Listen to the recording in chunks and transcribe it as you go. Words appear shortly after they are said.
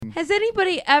Has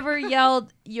anybody ever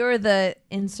yelled, "You're the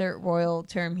insert royal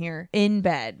term here," in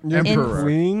bed? Emperor.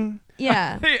 Queen?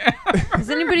 Yeah.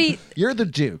 Has anybody... You're the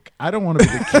Duke. I don't want to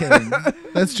be the king.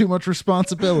 That's too much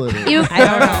responsibility.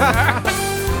 I don't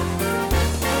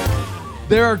know.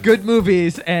 There are good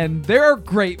movies and there are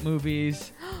great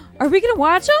movies. Are we going to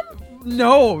watch them?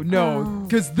 No,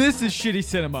 because this is shitty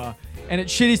cinema. And at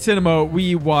shitty cinema,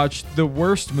 we watch the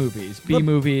worst movies, B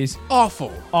movies,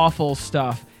 awful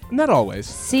stuff. Not always.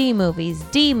 C movies,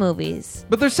 D movies.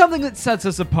 But there's something that sets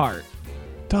us apart.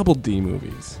 Double D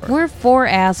movies. We're 4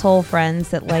 asshole friends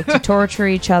that like to torture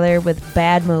each other with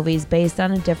bad movies based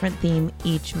on a different theme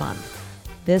each month.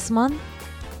 This month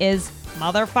is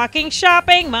motherfucking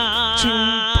shopping month.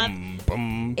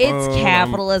 It's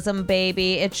capitalism,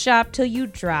 baby. It's shop till you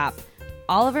drop.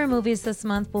 All of our movies this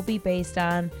month will be based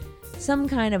on some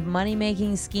kind of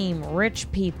money-making scheme, rich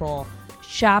people,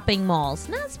 shopping malls.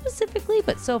 Not specifically,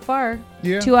 but so far,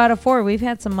 2 out of 4, we've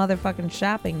had some motherfucking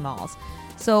shopping malls.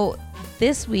 So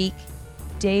this week,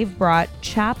 Dave brought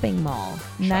Chopping Mall,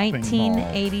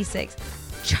 1986.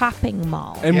 Chopping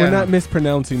Mall. And we're not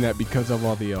mispronouncing that because of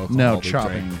all the alcohol. No,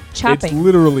 chopping. Chopping. It's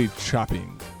literally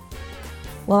chopping.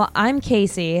 Well, I'm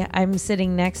Casey. I'm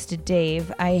sitting next to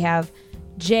Dave. I have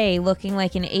Jay looking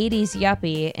like an 80s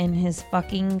yuppie in his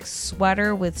fucking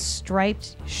sweater with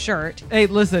striped shirt. Hey,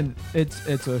 listen, it's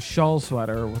a shawl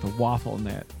sweater with a waffle in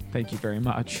it. Thank you very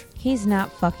much. He's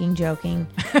not fucking joking,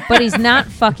 but he's not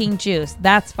fucking Juice.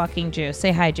 That's fucking Juice.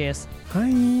 Say hi, Juice.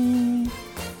 Hi.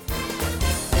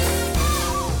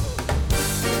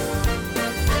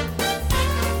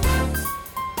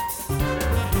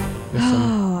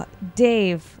 Oh,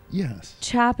 Dave. Yes.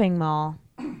 Chopping Mall.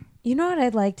 You know what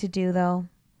I'd like to do, though?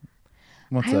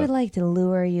 What's I that? would like to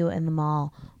lure you in the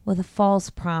mall with false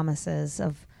promises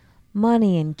of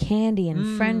money and candy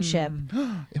and friendship.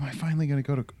 Am I finally going to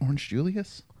go to Orange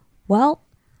Julius? Well,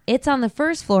 it's on the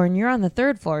first floor and you're on the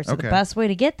 3rd floor, so the best way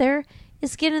to get there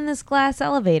is get in this glass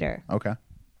elevator. Okay.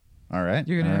 All right.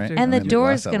 You're gonna have to- And the I'm in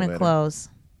door's glass going to elevator. close.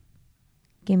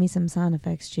 Give me some sound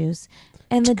effects, Juice.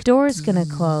 And the door's going to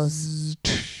close.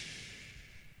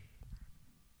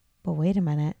 But wait a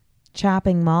minute.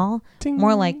 Chopping Mall? Ting.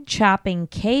 More like chopping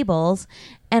cables.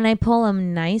 And I pull a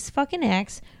nice fucking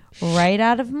axe right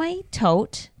out of my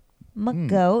tote. My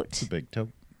goat. It's a big toe.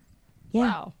 Yeah,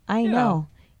 Wow. I Yeah. know.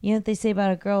 You know what they say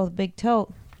about a girl with a big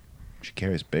tote? She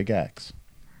carries a big axe.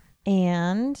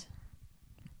 And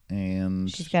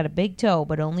And she's got a big toe,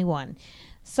 but only one.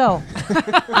 So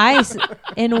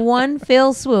in one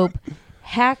fell swoop,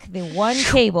 hack the one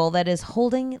cable that is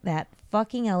holding that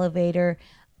fucking elevator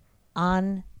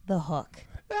on the hook.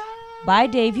 Bye,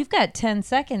 Dave. You've got 10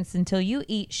 seconds until you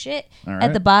eat shit All at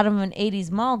right. the bottom of an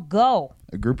 80s mall. Go.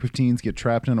 a group of teens get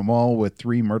trapped in a mall with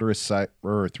three murderous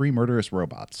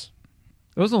robots.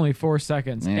 It was only 4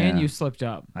 seconds, Yeah. and you slipped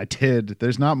up. I did.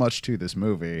 There's not much to this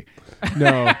movie.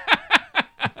 No.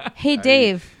 Hey,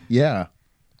 Dave, Yeah.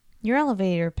 your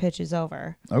elevator pitch is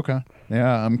over. Okay.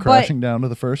 Yeah, I'm crashing down to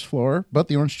the first floor, but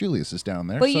the Orange Julius is down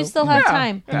there. But you still have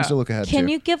time. things to look ahead Can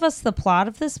to. you give us the plot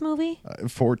of this movie?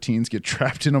 4 teens get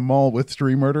trapped in a mall with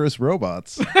 3 murderous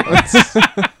robots.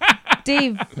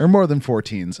 Dave, There are more than 4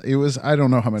 teens. It was, I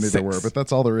don't know how many there 6. were, but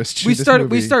that's all there is to We this start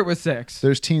movie. with 6.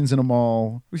 There's teens in a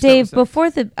mall. We start with Dave, 6. before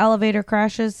the elevator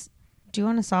crashes, do you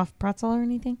want a soft pretzel or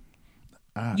anything?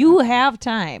 You have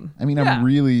time. I mean, Yeah. I'm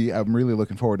really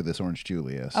looking forward to this Orange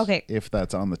Julius. Okay. If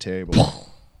that's on the table.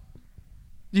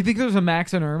 Do you think there's a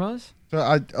Max and Irma's? So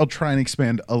I'll try and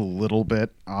expand a little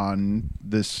bit on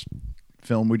this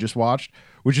film we just watched,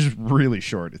 which is really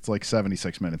short. It's like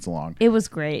 76 minutes long. It was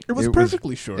great. It was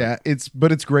perfectly short. Yeah, it's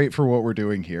great for what we're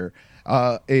doing here.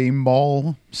 A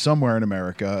mall somewhere in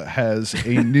America has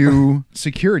a new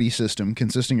security system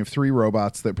consisting of 3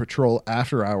 robots that patrol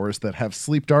after hours that have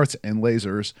sleep darts and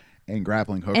lasers and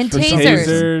grappling hooks And for some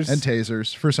tasers. reason. And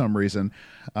tasers for some reason.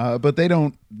 But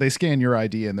they scan your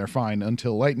ID and they're fine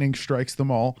until lightning strikes the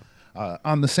mall.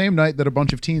 On the same night that a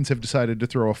bunch of teens have decided to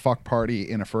throw a fuck party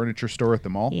in a furniture store at the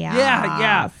mall. Yeah.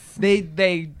 Yeah.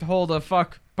 They hold a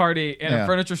fuck party in Yeah. a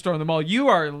furniture store in the mall. You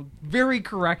are very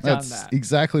correct That's on that.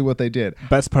 exactly what they did.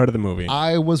 Best part of the movie.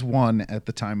 I was 1 at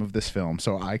the time of this film,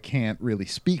 so I can't really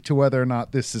speak to whether or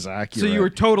not this is accurate. So you were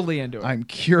totally into it. I'm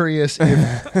curious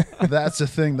if that's a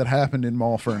thing that happened in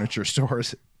mall furniture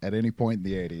stores at any point in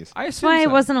the 80s. I That's assume why I so.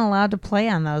 wasn't allowed to play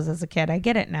on those as a kid. I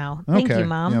get it now. Thank Okay. you,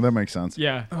 Mom. Yeah, that makes sense.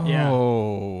 Yeah. Yeah.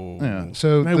 Oh. Yeah,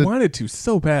 so And I the- wanted to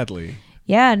so badly.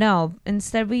 Yeah, no.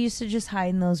 Instead, we used to just hide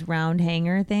in those round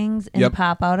hanger things and Yep.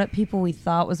 pop out at people we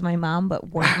thought was my mom, but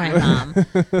weren't my mom.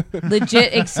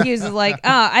 Legit excuses like,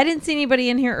 oh, I didn't see anybody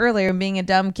in here earlier, and being a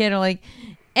dumb kid, or like,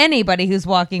 anybody who's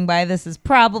walking by, this is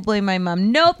probably my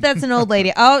mom. Nope, that's an old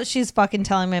lady. Oh, she's fucking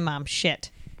telling my mom.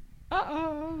 Shit.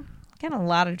 Uh-oh. Get in a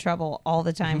lot of trouble all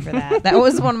the time for that. That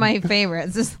was one of my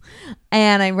favorites.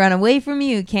 And I run away from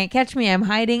you. You can't catch me. I'm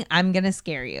hiding. I'm going to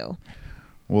scare you.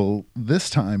 Well, this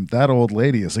time, that old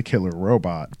lady is a killer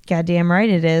robot. Goddamn right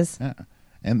it is. Yeah.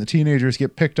 And the teenagers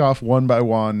get picked off one by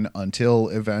one until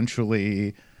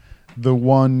eventually the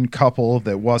one couple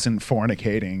that wasn't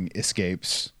fornicating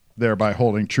escapes, thereby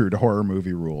holding true to horror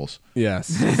movie rules. Yes.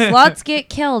 Sluts get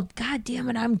killed. God damn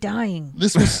it, I'm dying.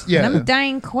 This was, And I'm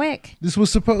dying quick. This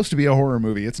was supposed to be a horror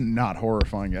movie. It's not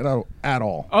horrifying at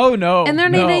all. Oh, no. And they're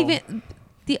no. not even...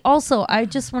 Also, I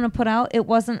just want to put out, it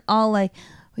wasn't all like,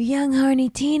 young, horny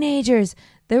teenagers.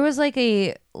 There was like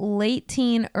a late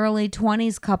teen, early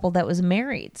 20s couple that was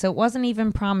married. So it wasn't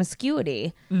even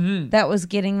promiscuity that was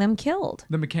getting them killed.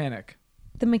 The mechanic.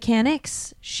 The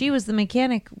mechanics. She was the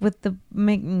mechanic with the...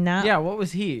 Yeah, what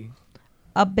was he?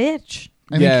 A bitch.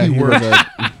 I think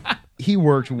he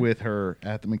worked with her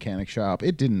at the mechanic shop.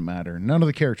 It didn't matter. None of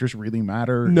the characters really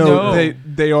matter. No.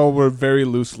 They all were very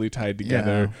loosely tied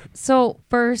together. Yeah. So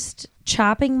first,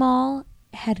 Chopping Mall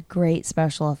had great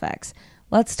special effects.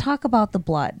 Let's talk about the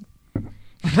blood.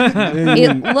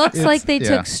 It looks like they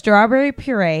took strawberry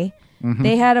puree.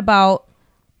 They had about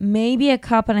maybe a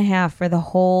cup and a half for the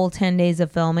whole 10 days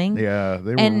of filming. Yeah,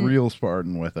 they were real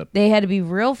Spartan with it. They had to be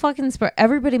real fucking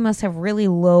everybody must have really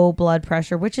low blood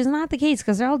pressure, which is not the case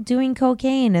because they're all doing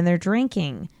cocaine and they're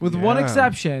drinking. With one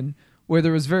exception, where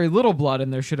there was very little blood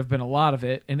and there should have been a lot of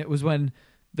it, and it was when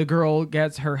the girl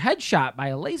gets her head shot by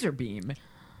a laser beam.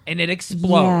 And it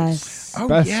explodes. Yes. Oh,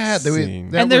 Best yeah.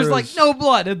 scene. And there's like no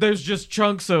blood. And there's just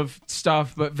chunks of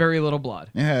stuff, but very little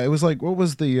blood. Yeah, it was like, what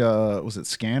was the, was it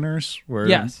Scanners? Where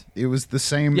Yes. It was the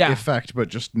same effect, but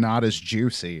just not as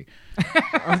juicy.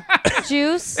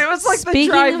 Juice. It was like Speaking the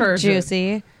dry of version.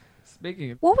 Juicy.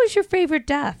 Speaking of... What was your favorite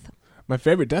death? My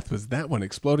favorite death was that one,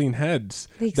 Exploding Heads.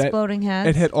 The exploding heads?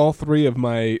 It hit all three of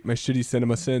my shitty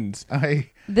cinema sins.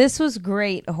 This was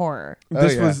great horror.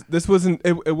 This wasn't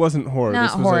horror. Not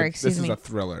this was horror, this was a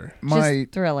thriller.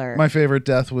 Just thriller. My favorite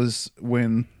death was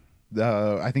when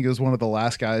I think it was one of the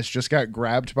last guys just got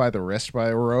grabbed by the wrist by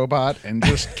a robot and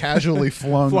just casually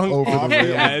flung over off the the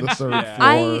rail of edge. the third Yeah.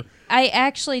 floor. I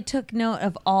actually took note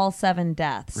of all 7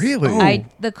 deaths. Really?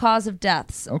 The cause of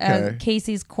deaths. Okay.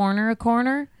 Casey's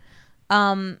corner.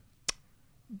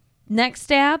 Neck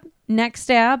stab,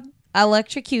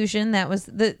 electrocution. That was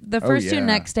the first 2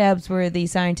 neck stabs were the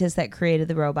scientists that created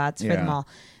the robots for the mall.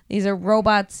 These are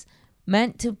robots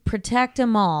meant to protect a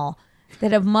mall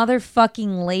that have motherfucking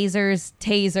lasers,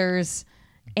 tasers,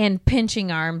 and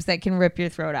pinching arms that can rip your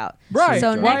throat out. Right.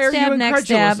 So Why are you neck incredulous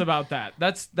stab, about that?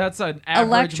 That's an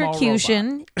average electrocution.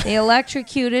 mall robot. They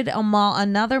electrocuted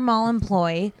another mall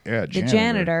employee, the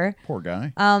janitor. Poor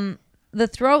guy. The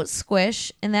throat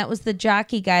squish, and that was the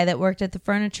jockey guy that worked at the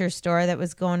furniture store that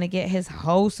was going to get his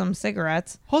hoe some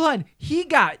cigarettes. Hold on. He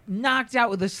got knocked out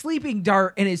with a sleeping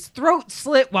dart and his throat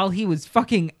slit while he was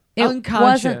fucking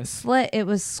unconscious. It wasn't slit. It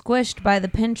was squished by the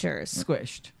pinchers.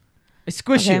 Squished. I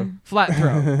squish you. Flat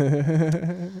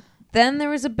throat. Then there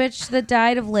was a bitch that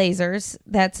died of lasers.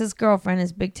 That's his girlfriend,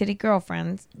 his big titty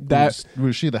girlfriend.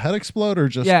 Was she the head explode or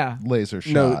just laser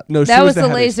shot? No, that she was the the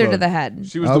head laser explode. to the head.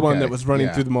 She was the one that was running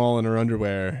through the mall in her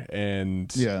underwear,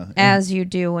 and as you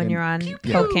do when you're on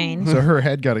cocaine. So her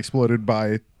head got exploded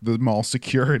by the mall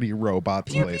security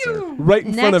robot's laser right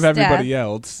in front of Next everybody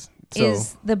else. So.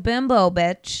 Is the bimbo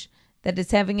bitch that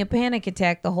is having a panic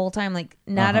attack the whole time. Like,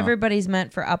 not everybody's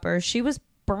meant for uppers. She was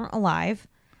burnt alive.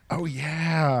 Oh,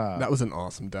 yeah. That was an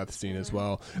awesome death scene as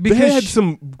well. Because they had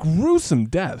some gruesome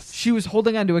deaths. She was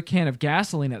holding onto a can of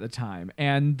gasoline at the time,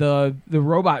 and the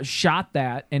robot shot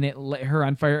that, and it lit her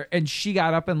on fire, and she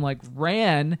got up and, like,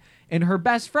 ran, and her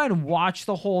best friend watched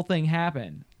the whole thing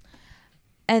happen.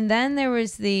 And then there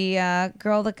was the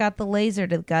girl that got the laser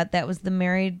to the gut. That was the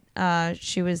married,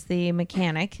 she was the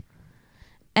mechanic.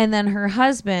 And then her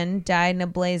husband died in a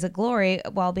blaze of glory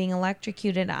while being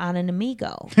electrocuted on an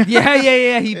Amigo.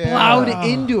 Yeah. He plowed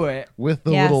into it. With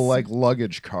the little, like,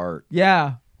 luggage cart.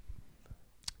 Yeah.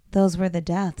 Those were the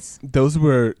deaths. Those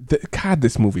were... God,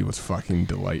 this movie was fucking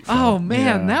delightful. Oh,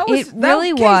 man. That was... It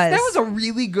really was. That was a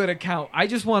really good account. I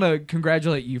just want to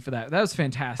congratulate you for that. That was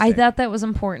fantastic. I thought that was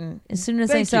important. As soon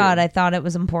as I saw it, I thought it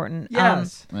was important.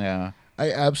 Yes. Yeah.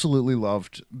 I absolutely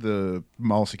loved the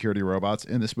mall security robots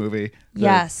in this movie.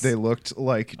 Yes. They looked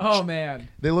like... Oh, man.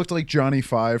 They looked like Johnny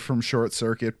Five from Short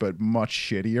Circuit, but much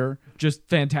shittier. Just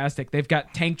fantastic. They've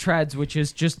got tank treads, which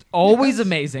is just always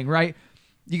amazing, right?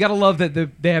 You gotta love that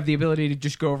they have the ability to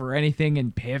just go over anything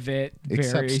and pivot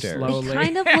Except very stairs. slowly. They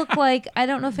kind of look like, I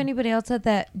don't know if anybody else had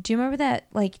that. Do you remember that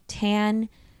like tan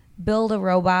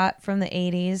Build-A-Robot from the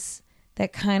 80s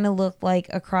that kind of looked like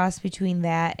a cross between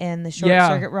that and the Short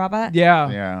Circuit robot?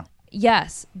 Yeah.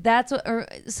 Yes, that's what. Or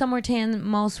some were tan,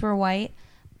 most were white.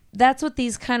 That's what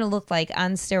these kind of look like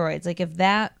on steroids. Like if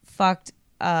that fucked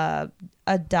a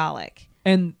Dalek.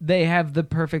 And they have the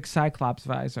perfect Cyclops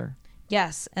visor.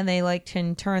 Yes, and they like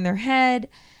can turn their head,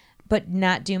 but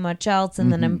not do much else.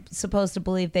 And then I'm supposed to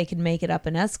believe they can make it up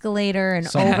an escalator and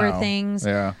over Somehow. things.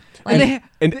 Yeah. Like,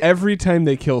 And every time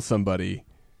they kill somebody,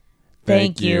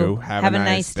 thank you. Have a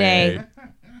nice day.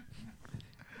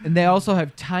 And they also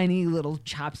have tiny little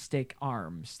chopstick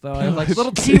arms. They have like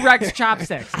little T-Rex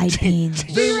chopsticks. I mean,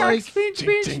 They're like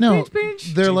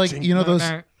they're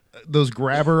like those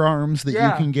grabber arms that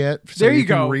Yeah. you can get so There you you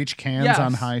can go. reach cans Yes.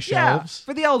 on high Yeah, shelves.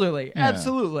 for the elderly. Yeah.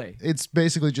 Absolutely. It's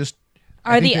basically just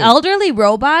I are think the that- elderly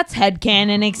robots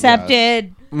headcanon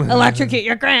accepted? Electrocute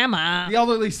your grandma. The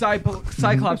elderly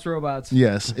Cyclops robots.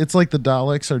 Yes, it's like the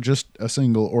Daleks are just a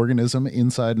single organism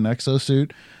inside an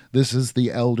exosuit. This is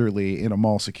the elderly in a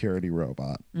mall security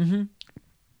robot.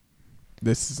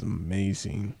 This is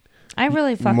amazing. I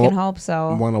really fucking hope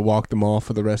so. Want to walk the mall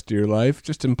for the rest of your life?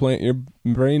 Just implant your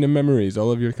brain and memories,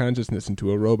 all of your consciousness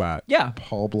into a robot. Yeah.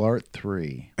 Paul Blart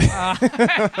 3.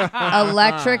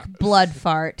 Electric blood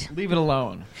fart. Leave it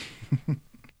alone.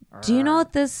 Do you know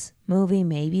what this movie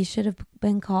maybe should have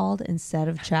been called instead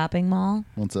of Chopping Mall?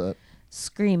 What's that?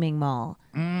 Screaming Mall.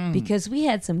 Because we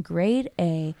had some grade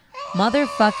A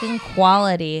motherfucking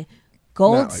quality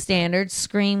gold Not like standard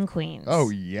scream queens. Oh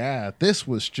yeah, this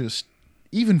was just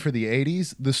even for the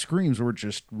 80s, the screams were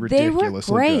just they were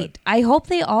ridiculously great. good. I hope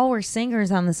they all were singers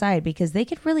on the side because they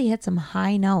could really hit some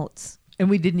high notes. And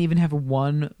we didn't even have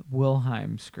one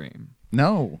Wilhelm scream.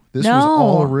 No, this No. was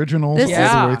all originals This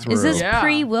all the is- way through. Is this Yeah.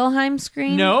 pre-Wilhelm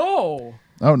scream? No.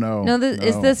 Oh no. No,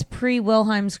 is this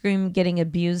pre-Wilhelm scream getting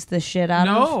abused the shit out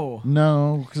of? No.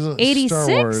 No, because 86?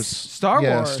 Star Wars. Star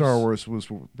Yeah, Wars. Star Wars was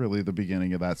really the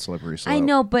beginning of that slippery slope. I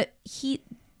know, but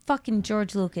fucking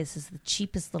George Lucas is the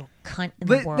cheapest little cunt in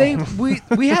the world.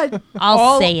 We had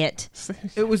I'll say it.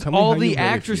 It was Tell me all how the you really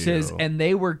actresses, feel. and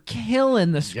they were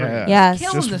killing the screen. Yeah. Yes.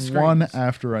 Killing the Just screens. one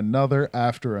after another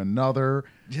after another.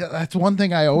 Yeah, that's one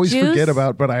thing I always Juice? forget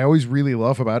about, but I always really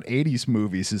love about 80s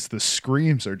movies is the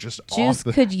screams are just Juice, off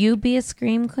the... could you be a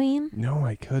scream queen? No,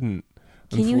 I couldn't.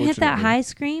 Can you hit that unfortunately. high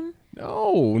scream?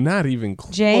 No, not even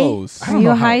close. Jay? I Are don't you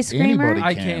know a how high screamer? anybody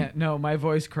I can. can't. No, my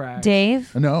voice cracked.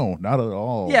 Dave? No, not at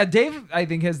all. Yeah, Dave, I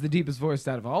think, has the deepest voice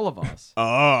out of all of us.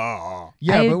 Oh.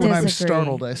 Yeah, I but when I'm disagree.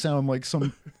 startled, I sound like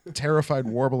some terrified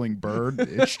warbling bird.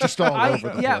 It's just all over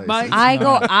the yeah, place. my- It's I go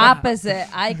not- opposite.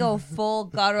 I go full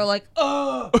gutter, like,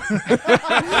 oh.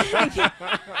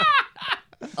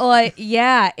 Like,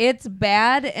 yeah, it's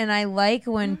bad, and I like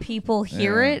when people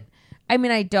hear Yeah. it. I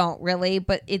mean, I don't really,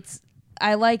 but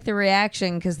I like the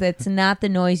reaction because that's not the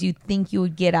noise you think you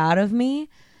would get out of me.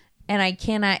 And I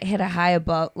cannot hit a high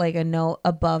above, like a note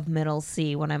above middle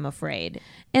C when I'm afraid.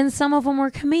 And some of them were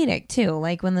comedic too.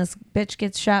 Like when this bitch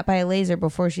gets shot by a laser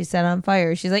before she's set on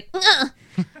fire, she's like, "Ugh."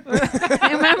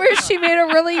 I remember she made a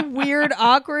really weird,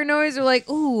 awkward noise. We're like,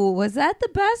 ooh, was that the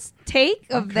best take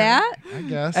of that? I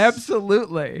guess.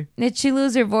 Absolutely. Did she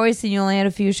lose her voice and you only had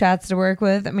a few shots to work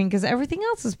with? I mean, because everything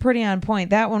else was pretty on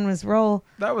point. That one was real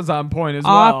That was on point as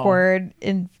awkward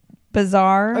and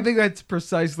bizarre. well. I think that's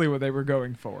precisely what they were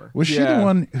going for. Was she Yeah. the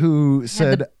one who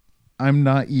said, I'm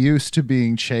not used to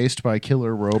being chased by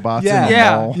killer robots Yeah. in the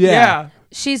Yeah. mall? Yeah.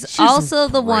 She's also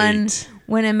the one great.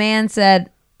 when a man said,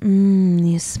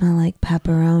 you smell like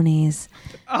pepperonis.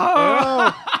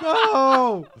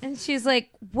 No. And she's like,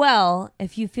 well,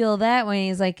 if you feel that way.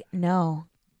 He's like, no,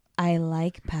 I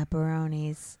like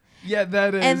pepperonis. Yeah,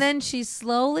 that is. And then she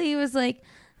slowly was like,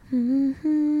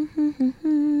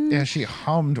 Yeah, she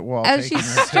hummed while as taking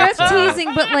she's her stress tits out.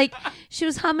 teasing, but like she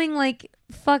was humming like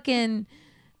fucking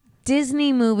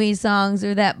Disney movie songs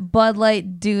or that Bud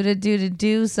Light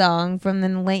do song from the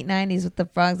late 90s with the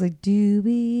frogs like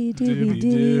doobie doobie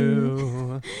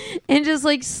doo, and just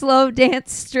like slow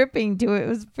dance stripping to it. It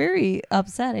was very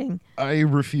upsetting. I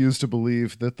refuse to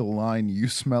believe that the line "you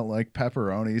smell like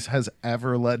pepperonis" has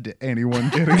ever led to anyone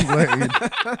getting laid.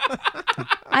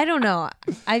 I don't know.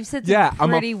 I've said some Yeah, I'm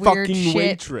a pretty weird fucking shit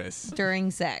waitress. during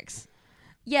sex.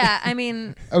 Yeah, I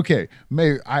mean, Okay, let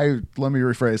me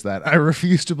rephrase that. I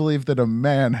refuse to believe that a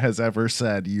man has ever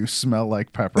said "you smell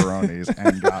like pepperonis"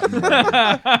 and gotten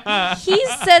laid. he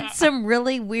said some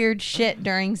really weird shit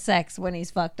during sex when he's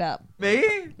fucked up.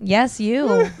 Me? Yes,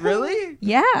 you. Really?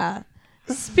 Yeah.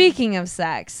 Speaking of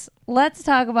sex, let's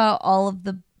talk about all of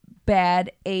the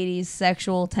bad 80s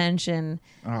sexual tension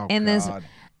Oh, in this. God.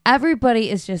 Everybody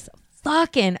is just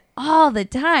fucking all the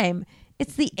time.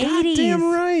 It's the 80s. Damn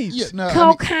right. Yeah, no, I mean,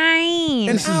 Cocaine.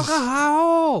 this is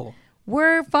Alcohol.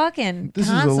 We're fucking this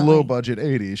constantly. is a low budget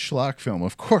 80s schlock film.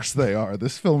 Of course they are.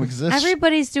 This film exists.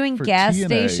 Everybody's doing for gas TNA.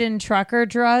 station trucker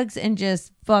drugs and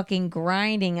just fucking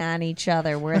grinding on each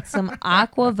other. Where it's some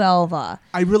Aqua Velva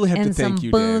I really have to and some thank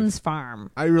you, Boone's Dave.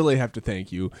 Farm. I really have to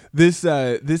thank you. This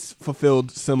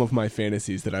fulfilled some of my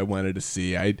fantasies that I wanted to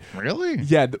see. Really?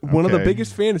 One of the Okay.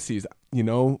 biggest fantasies. You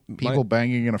know, People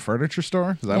banging in a furniture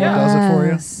store? Is that what does it for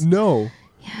you? Yes. No.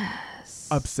 Yes.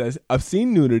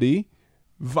 Obscene nudity,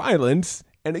 violence,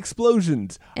 and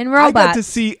explosions. And I got robots. to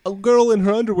see a girl in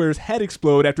her underwear's head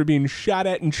explode after being shot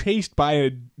at and chased by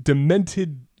a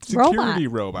demented security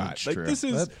robot. That's Like true. this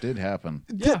is That did happen.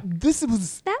 this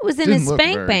was That was in Didn't his look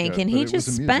spank very bank, good, and but he it was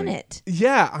just spent amusing. it.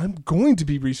 yeah, I'm going to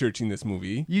be researching this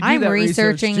movie. You do I'm that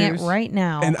research, researching it Juice. right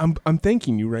now. And I'm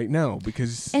thanking you right now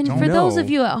because And don't for those know. of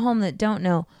you at home that don't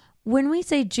know, when we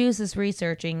say Juice is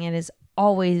researching, it is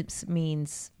always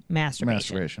means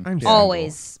masturbation. Masturbation. I'm Yeah.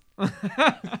 Always.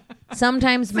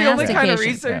 Sometimes It's the only mastication. kind of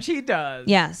research he does.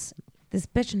 Yes. This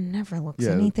bitch never looks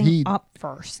Yeah, anything he- up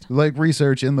first. Like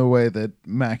research in the way that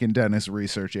Mac and Dennis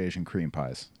research Asian cream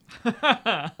pies.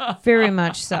 Very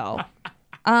much so.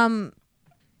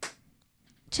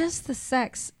 Just the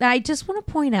sex. I just want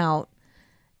to point out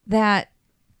that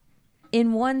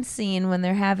in one scene when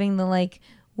they're having the like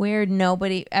weird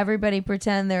everybody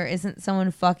pretend there isn't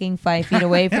someone fucking 5 feet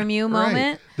away from you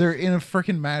moment. Right. They're in a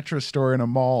freaking mattress store in a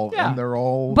mall, Yeah. and they're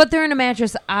all But they're in a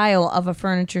mattress aisle of a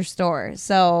furniture store.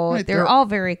 So Right, they're they're- all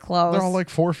very close. they're all like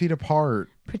 4 feet apart.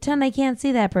 Pretend I can't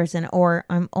see that person, or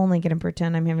I'm only going to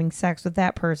pretend I'm having sex with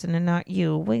that person and not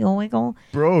you. Wiggle, wiggle.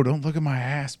 Bro, don't look at my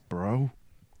ass, bro.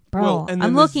 Bro, Well, and then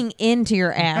I'm there's- looking into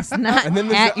your ass, not and then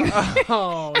at there's your...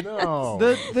 oh no.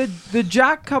 The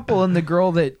jock couple and the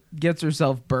girl that gets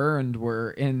herself burned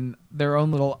were in their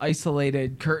own little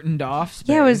isolated, curtained off space.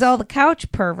 Yeah, it was all the couch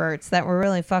perverts that were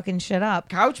really fucking shit up.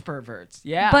 couch perverts.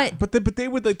 Yeah. But But they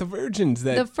were like the virgins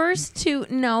that the first two,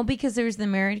 no, because there was the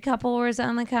married couple was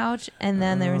on the couch, and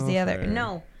then there was the other. fair.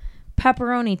 No,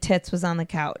 pepperoni tits was on the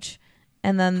couch,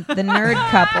 and then the nerd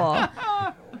couple.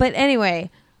 But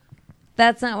anyway,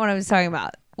 that's not what I was talking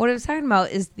about. What I was talking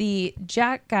about is the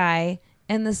jock guy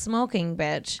and the smoking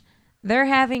bitch. They're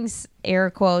having air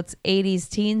quotes 80s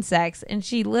teen sex, and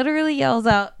she literally yells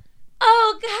out,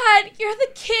 "Oh God, you're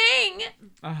the king!"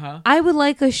 uh-huh. I would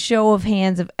like a show of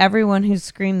hands of everyone who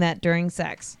screamed that during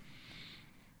sex.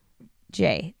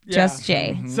 Jay. Yeah. Just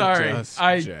Jay. Sorry. Just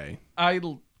Jay.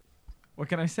 What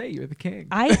can I say? You're the king.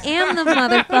 I am the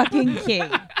motherfucking king.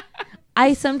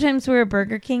 I sometimes wear a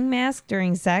Burger King mask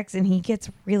during sex, and he gets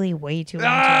really way too into it.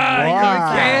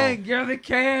 Wow. You're the king. You're the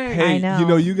king. Hey, I know. you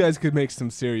know, you guys could make some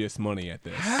serious money at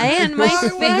this. And my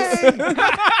face.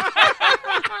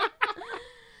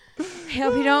 I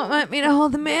hope you don't want me to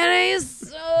hold the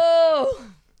mayonnaise. Oh.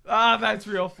 Ah, that's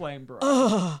real flame, bro.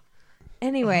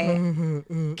 Anyway,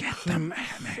 Get the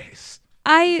mayonnaise.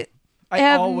 I I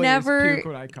have always never puke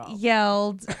when I cough.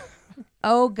 yelled,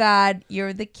 "Oh God,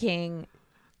 you're the king,"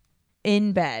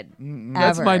 in bed.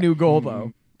 That's ever. my new goal,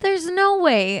 though. There's no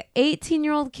way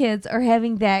 18-year-old kids are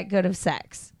having that good of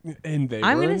sex. And they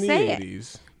I'm were gonna in the say it.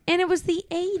 80s. And it was the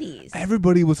 80s.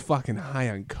 Everybody was fucking high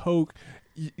on coke.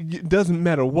 It doesn't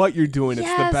matter what you're doing. It's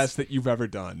the Yes. best that you've ever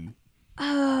done.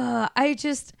 I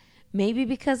just, maybe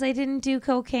because I didn't do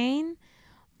cocaine,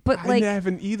 but I like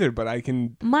haven't either, but I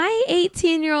can. my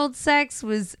 18-year-old sex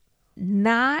was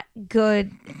not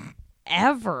good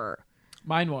ever.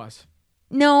 Mine was.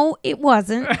 No, it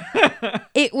wasn't.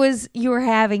 It was you were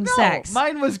having No, sex.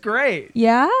 mine was great.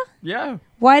 Yeah? Yeah.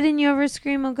 Why didn't you ever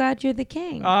scream, "Oh God, you're the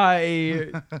king"?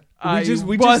 I just-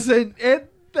 wasn't at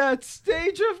that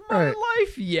stage of my Right.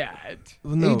 life yet.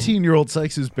 Well, no. 18-year-old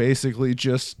sex is basically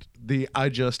just the "I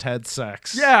just had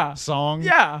sex" Yeah. song.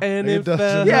 Yeah. And It it felt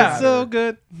doesn't matter. so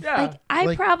good. Yeah. Like I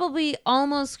like- probably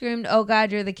almost screamed, "Oh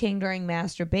God, you're the king" during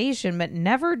masturbation, but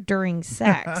never during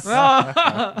sex.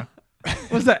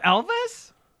 Was that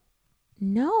Elvis?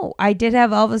 No, I did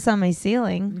have Elvis on my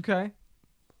ceiling. Okay.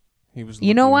 He was.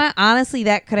 You know looking- what? Honestly,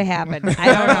 that could have happened. I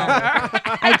don't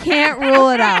know. I can't rule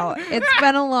it out. It's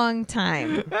been a long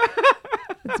time.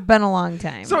 It's been a long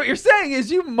time. So what you're saying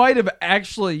is you might have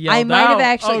actually yelled I might have out,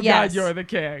 actually- "Oh yes. God, you're the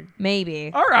king."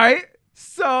 Maybe. All right.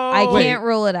 So I can't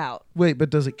rule it out. Wait, but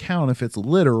does it count if it's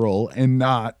literal and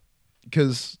not?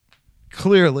 Because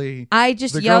clearly, I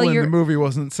just the yell girl in your. the movie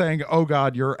wasn't saying, "Oh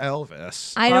God, you're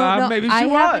Elvis." I don't know. maybe she I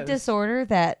have a was. disorder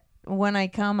that when I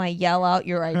come, I yell out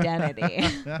your identity.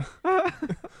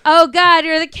 Oh, God,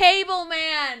 you're the cable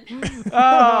man.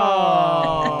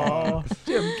 Oh,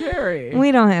 Jim Carrey.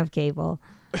 We don't have cable.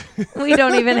 We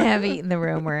don't even have Eat in the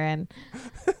room we're in.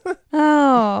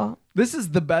 Oh. This is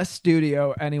the best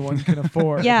studio anyone can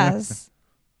afford. Yes.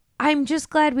 I'm just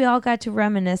glad we all got to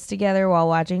reminisce together while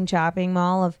watching Chopping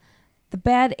Mall of the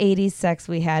bad 80s sex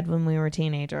we had when we were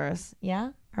teenagers.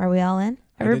 Yeah? Are we all in?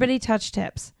 Everybody touch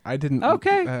tips. I didn't.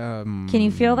 Okay. Can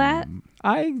you feel that?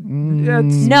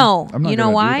 No. I'm not You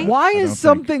know gonna do why? that. Why I don't is think.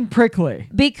 something prickly?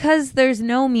 Because there's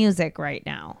no music right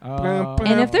now.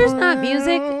 And if there's not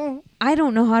music, I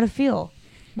don't know how to feel.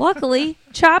 Luckily,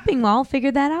 Chopping Mall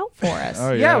figured that out for us.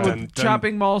 Oh, Yeah, yeah. with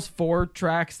Chopping Mall's 4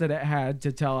 tracks that it had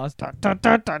to tell us.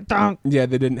 Yeah,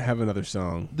 they didn't have another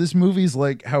song. This movie's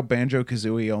like how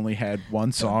Banjo-Kazooie only had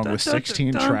one song with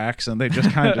 16 tracks, and they just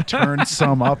kind of turned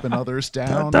some up and others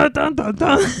down. Show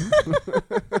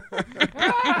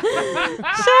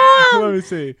Let me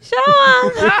see.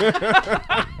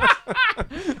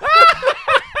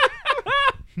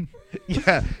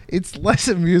 Yeah, it's less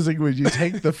amusing when you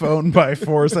take the phone by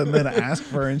force and then ask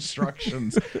for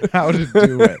instructions how to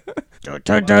do it.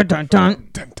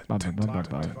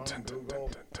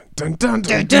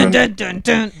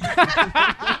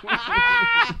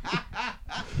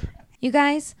 You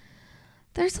guys,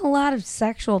 there's a lot of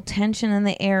sexual tension in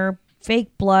the air,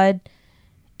 fake blood,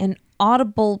 and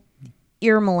audible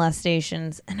ear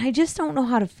molestations, and I just don't know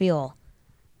how to feel.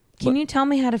 Can you tell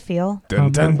me how to feel?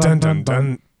 Dun, dun, dun, dun,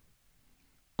 dun.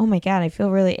 Oh my God, I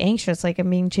feel really anxious, like I'm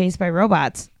being chased by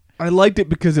robots. I liked it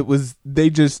because they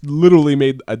just literally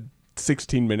made a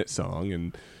 16-minute song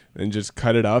and just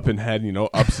cut it up and had,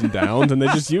 ups and downs, and they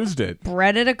just used it.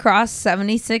 Bred it across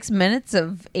 76 minutes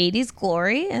of 80s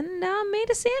glory and made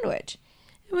a sandwich.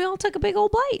 And we all took a big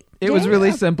old bite. It was Yeah.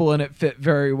 really simple and it fit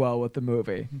very well with the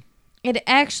movie. It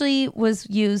actually was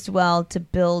used well to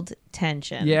build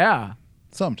tension. Yeah.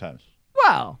 Sometimes.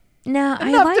 Well, No, I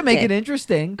enough liked to make it. it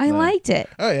interesting. I liked it.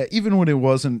 Oh, yeah. Even when it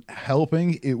wasn't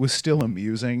helping, it was still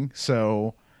amusing.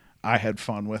 So I had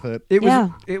fun with it. It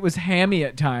was hammy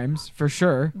at times, for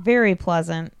sure. Very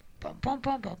pleasant.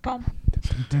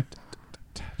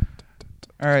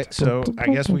 All right. So I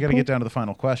guess we got to get down to the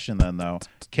final question then, though.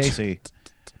 Casey,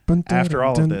 after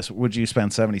all of this, would you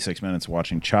spend 76 minutes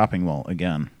watching Chopping Mall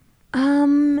again?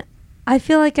 I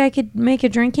feel like I could make a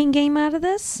drinking game out of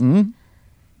this.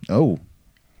 Oh.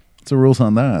 What's the rules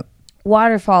on that?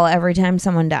 Waterfall every time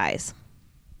someone dies.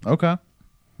 Okay.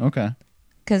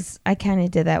 Because I kind of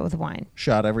did that with wine.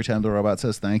 Shot every time the robot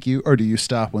says thank you, or do you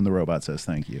stop when the robot says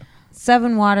thank you?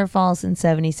 7 waterfalls in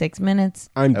 76 minutes.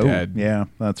 I'm Oh, dead. yeah,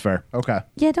 that's fair. Okay.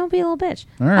 Yeah, don't be a little bitch.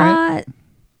 All right.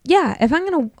 Yeah, if I'm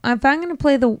gonna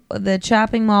play the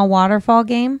Chopping Mall waterfall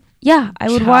game, yeah, I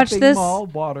would watch this. Mall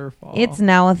waterfall. It's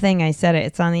now a thing. I said it.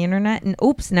 It's on the internet, and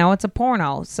oops, now it's a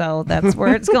porno. So that's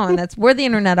where it's going. That's where the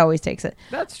internet always takes it.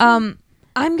 That's true.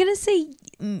 I'm gonna say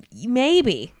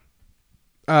maybe.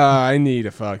 I need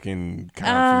a fucking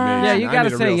confirmation. Yeah, you I gotta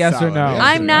need a say real yes or solid no. answer.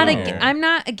 I'm not. No. I'm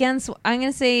not against. I'm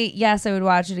gonna say yes. I would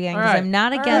watch it again because All right. I'm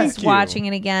not All against Thank you. watching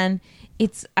it again.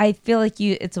 I feel like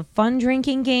it's a fun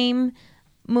drinking game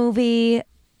movie.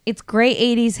 It's great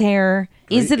 80s hair.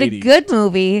 Is Great it a 80s. good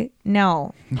movie?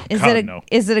 No. God, no.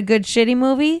 Is it a good shitty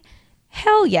movie?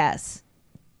 Hell yes.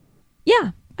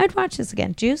 Yeah, I'd watch this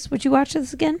again. Juice, would you watch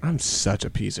this again? I'm such a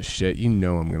piece of shit. You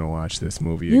know I'm gonna watch this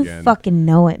movie You again. fucking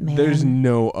know it, man. There's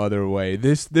no other way.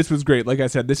 This was great. Like I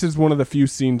said, this is one of the few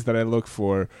scenes that I look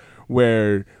for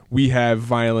where we have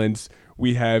violence,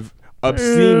 we have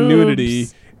obscene nudity,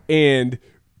 and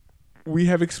we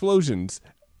have explosions.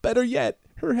 Better yet,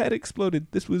 her head exploded.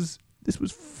 This was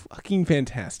fucking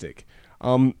fantastic.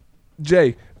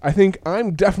 Jay, I think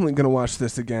I'm definitely gonna watch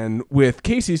this again with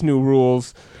Casey's new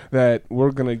rules that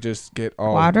we're gonna just get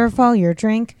all Waterfall, your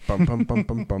drink. bum bum bum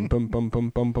bum bum bum bum bum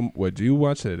bum bum. Would you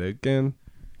watch it again?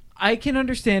 I can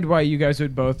understand why you guys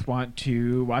would both want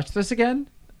to watch this again.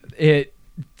 It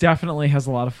definitely has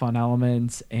a lot of fun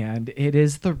elements, and it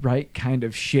is the right kind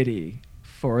of shitty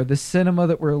for the cinema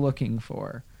that we're looking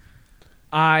for.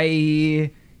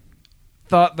 I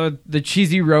thought the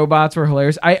cheesy robots were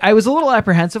hilarious. I was a little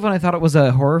apprehensive when I thought it was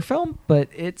a horror film, but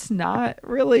it's not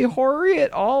really horror-y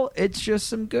at all. It's just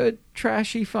some good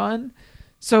trashy fun.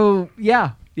 So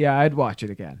yeah, I'd watch it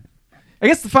again. I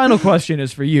guess the final question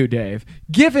is for you, Dave.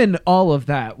 Given all of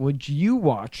that, would you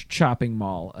watch Chopping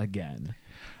Mall again?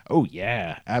 Oh,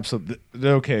 yeah, absolutely.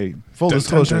 Okay, full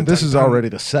disclosure, this is already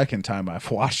the second time I've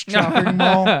watched Chopping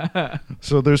Mall,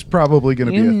 so there's probably going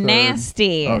to be a You third.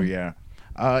 nasty. Oh, yeah.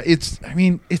 It's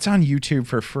on YouTube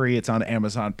for free. It's on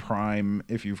Amazon Prime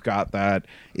if you've got that.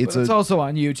 It's also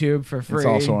on YouTube for free. It's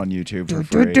also on YouTube for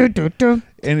free.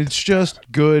 And it's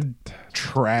just good,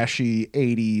 trashy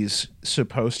 80s,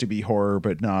 supposed to be horror,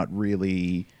 but not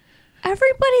really.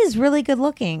 Everybody's really good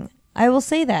looking. I will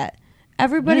say that.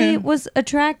 Everybody was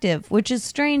attractive, which is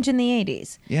strange in the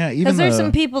 80s. Yeah, even because there's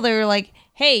some people that are like,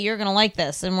 "Hey, you're gonna like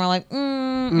this," and we're like,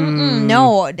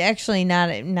 "No, actually,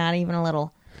 not even a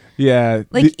little." Yeah,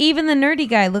 like even the nerdy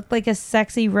guy looked like a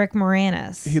sexy Rick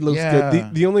Moranis. He looks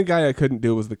good. The only guy I couldn't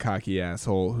do was the cocky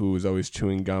asshole who was always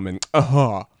chewing gum and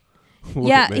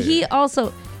he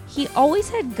always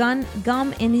had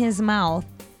gum in his mouth,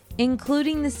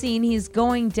 including the scene he's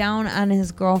going down on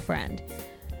his girlfriend.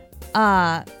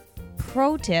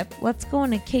 Pro tip, let's go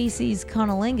into Casey's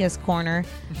Cunnilingus corner.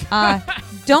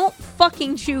 Don't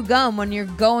fucking chew gum when you're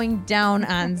going down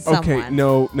on someone. Okay,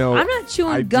 no. I'm not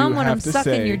chewing gum when I'm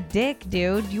sucking your dick,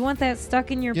 dude. You want that stuck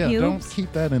in your pubes? Don't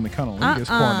keep that in the Cunnilingus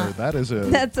corner. That's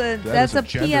a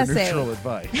gender-neutral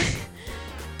advice.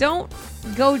 Don't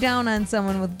go down on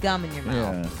someone with gum in your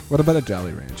mouth. Yeah. What about a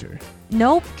Jolly Rancher?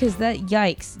 Nope, because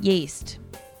yeast.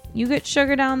 You get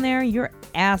sugar down there, you're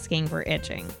asking for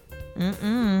itching.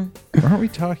 Aren't we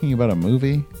talking about a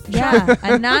movie? Yeah,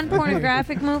 a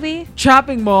non-pornographic movie.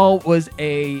 Chopping Mall was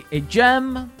a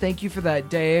gem. Thank you for that,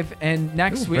 Dave. And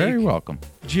next week, very welcome.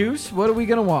 Juice, what are we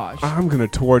gonna watch? I'm gonna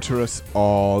torture us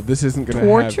all. This isn't gonna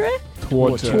torture.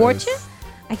 Torture.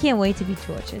 I can't wait to be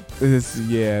tortured. This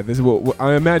is what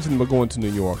I imagine. We're going to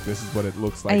New York. This is what it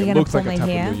looks like. It looks like a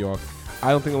type of New York. I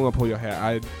don't think I'm gonna pull your hair.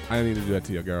 I need to do that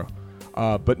to your girl.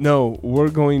 But no, we're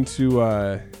going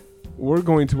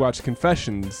to watch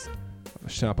Confessions of a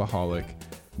Shopaholic.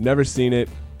 Never seen it,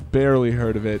 barely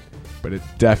heard of it, but it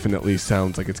definitely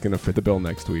sounds like it's going to fit the bill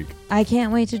next week. I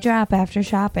can't wait to drop after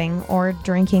shopping or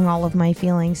drinking all of my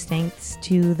feelings thanks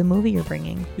to the movie you're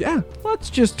bringing. Yeah. Let's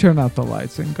just turn out the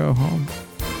lights and go home.